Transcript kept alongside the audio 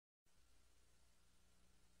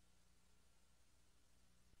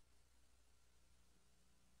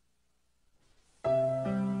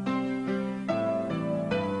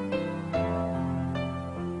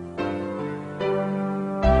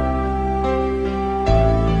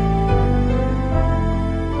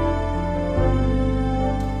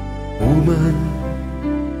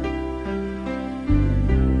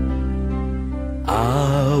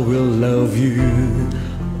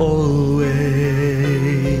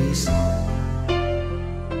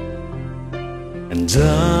I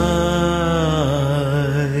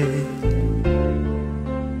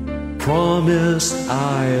promise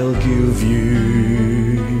I'll give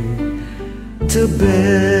you the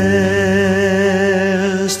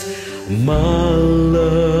best, my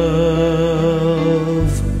love.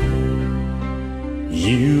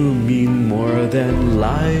 You mean more than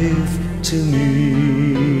life to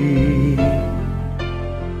me.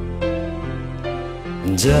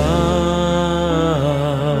 And I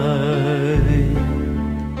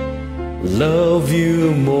love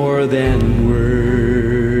you more than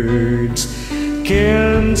words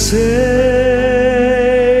can say.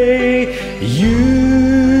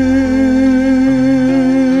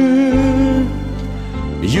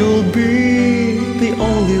 You'll be the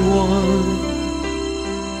only one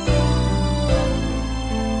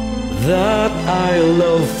that I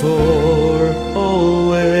love for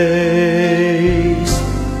always,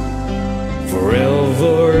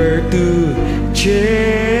 forever to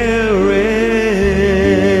cherish.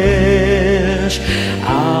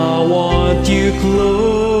 I want you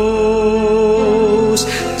close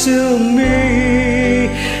to me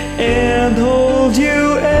and hold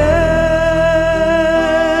you endlessly.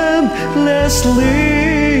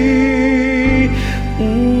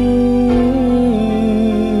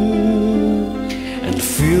 And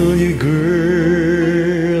feel you,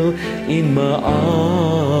 girl, in my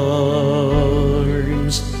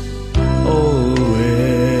arms always.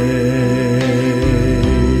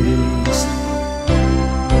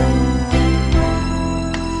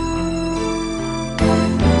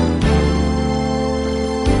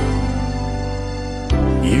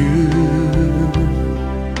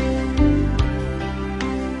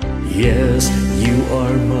 Yes, you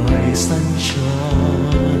are my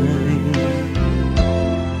sunshine.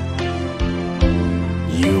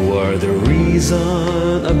 You are the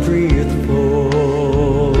reason I breathe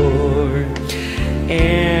for,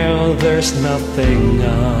 and there's nothing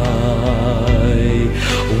I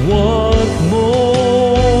want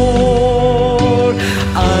more.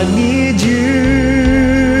 I need you.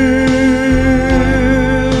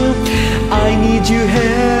 I need you,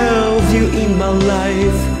 have you in my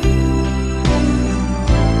life.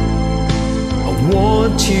 I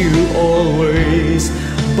want you always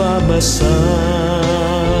by my side,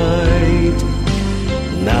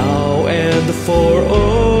 now and for all.